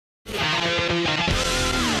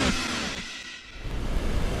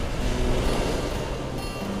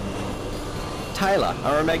Tailor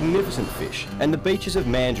are a magnificent fish, and the beaches of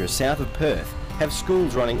Mandurah south of Perth have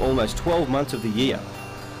schools running almost 12 months of the year.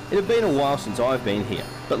 It had been a while since I've been here,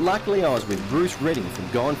 but luckily I was with Bruce Redding from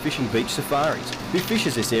Gone Fishing Beach Safaris, who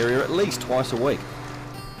fishes this area at least twice a week.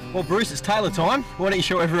 Well, Bruce, it's Tailor time. Why don't you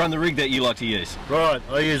show everyone the rig that you like to use? Right,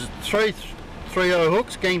 I use three 3/0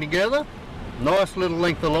 hooks gang together, nice little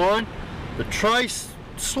length of line. The trace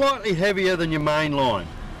slightly heavier than your main line,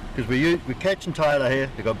 because we're catching tailor here.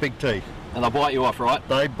 They've got big teeth. And they'll bite you off, right?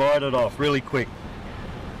 They bite it off really quick.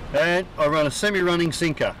 And I run a semi-running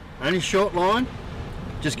sinker, only short line.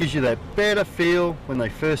 Just gives you that better feel when they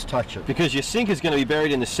first touch it. Because your sinker's going to be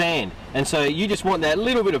buried in the sand, and so you just want that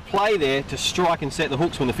little bit of play there to strike and set the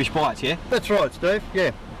hooks when the fish bites, yeah? That's right, Steve,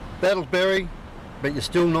 yeah. That'll bury, but you're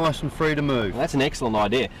still nice and free to move. Well, that's an excellent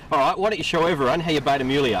idea. Alright, why don't you show everyone how you bait a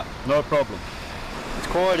muley up? No problem. It's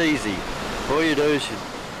quite easy. All you do is you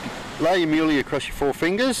lay your muley across your 4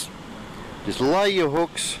 fingers, just lay your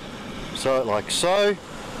hooks so like so.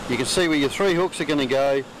 You can see where your 3 hooks are going to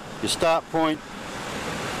go, your start point.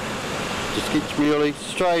 Just get your muley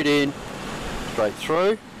straight in, straight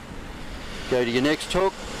through, go to your next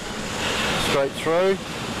hook, straight through,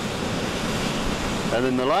 and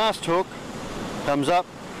then the last hook comes up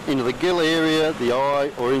into the gill area, the eye,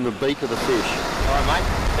 or in the beak of the fish. Alright mate,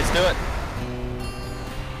 let's do it.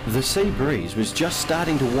 The sea breeze was just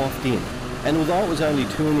starting to waft in, and although it was only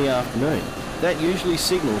 2 in the afternoon, that usually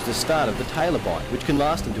signals the start of the tailor bite, which can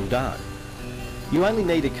last until dark. You only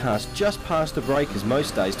need to cast just past the breakers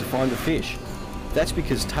most days to find the fish. That's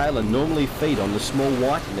because tailor normally feed on the small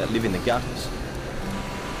whiting that live in the gutters.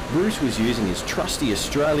 Bruce was using his trusty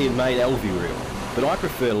Australian-made Elvie reel, but I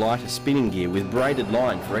prefer lighter spinning gear with braided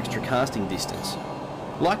line for extra casting distance.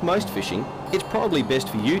 Like most fishing, it's probably best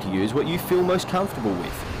for you to use what you feel most comfortable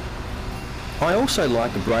with. I also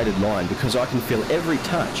like the braided line because I can feel every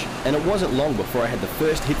touch, and it wasn't long before I had the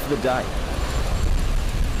first hit for the day.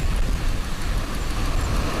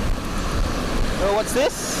 Well, what's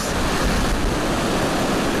this?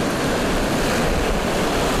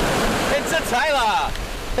 It's a tailor!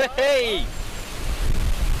 Hey!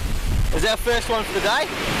 Is our first one for the day?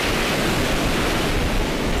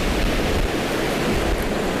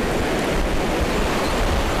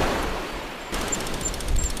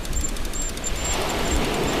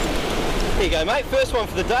 Here you go, mate. First one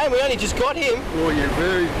for the day, and we only just got him. Oh, you're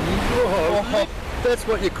very... Oh, that's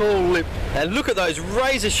what you call lip. And look at those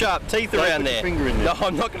razor sharp teeth around there. Don't put your finger in there. No,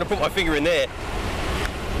 I'm not going to put my finger in there.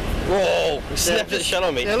 Whoa, snapped it shut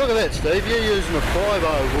on me. Now look at that, Steve. You're using a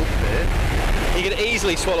 5/0 hook there. He could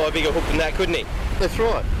easily swallow a bigger hook than that, couldn't he? That's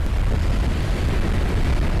right.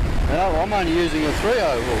 No, I'm only using a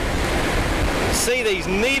 3/0 hook. See these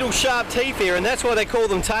needle sharp teeth here, and that's why they call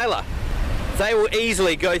them tailor. They will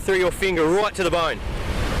easily go through your finger right to the bone.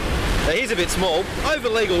 Now he's a bit small, over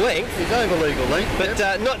legal length. He's over legal length, but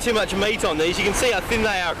yep. Not too much meat on these. You can see how thin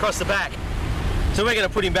they are across the back. So we're going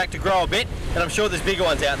to put him back to grow a bit, and I'm sure there's bigger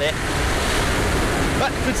ones out there.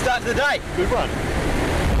 But good start to the day. Good one.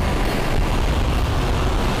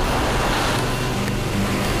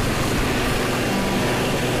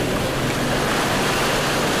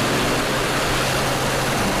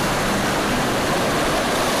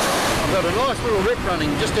 I've got a nice little rip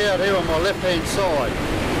running just out here on my left-hand side.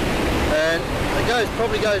 And it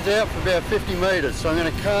probably goes out for about 50 metres, so I'm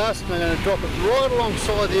going to cast and I'm going to drop it right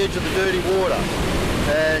alongside the edge of the dirty water.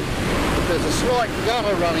 And there's a slight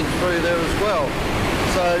gutter running through there as well.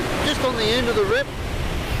 So just on the end of the rip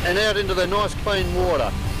and out into the nice clean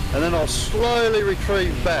water. And then I'll slowly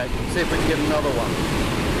retrieve back and see if we can get another one.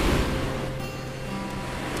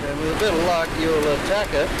 And with a bit of luck you'll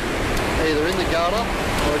attack it either in the gutter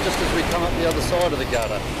or just as we come up the other side of the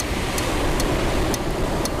gutter.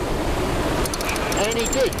 And he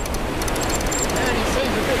did. And he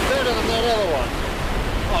seems a bit better than that other one.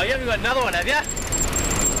 Oh, you haven't got another one, have you?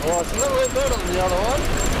 Oh, it's a little bit better than the other one.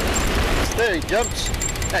 There he jumps.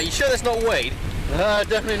 Are you sure that's not weed? No,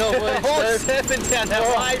 definitely not weed. Oh, surfing down that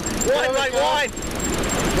way. Wide, mate, wide.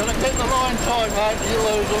 Gonna keep the line tight, mate. You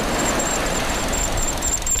lose them.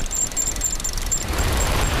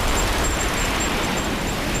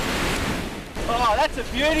 Oh, that's a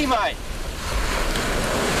beauty, mate.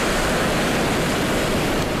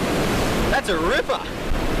 That's a ripper.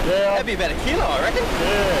 Yeah. That'd be about a kilo, I reckon.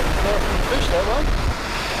 Yeah, nice fish that one.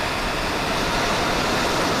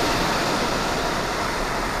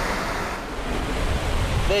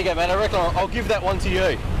 There you go, man. I reckon I'll give that one to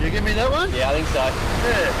you. You give me that one? Yeah, I think so.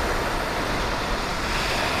 Yeah.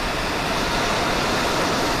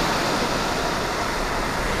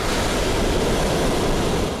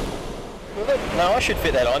 No, I should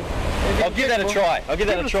fit that on. I'll give that a try. I'll give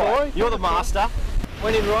that a try. You're the master.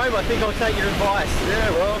 When in Rome, I think I'll take your advice. Yeah,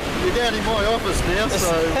 well, you're down in my office now,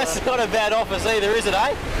 so... That's not a bad office either, is it,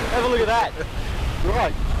 eh? Have a look at that.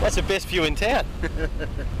 Right. That's the best view in town.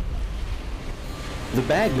 The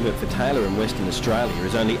bag limit for Tailor in Western Australia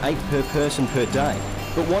is only 8 per person per day,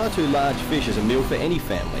 but 1 or 2 large fish is a meal for any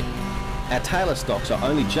family. Our Tailor stocks are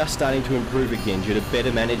only just starting to improve again due to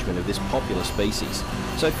better management of this popular species.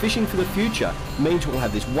 So fishing for the future means we'll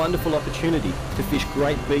have this wonderful opportunity to fish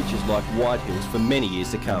great beaches like White Hills for many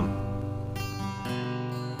years to come.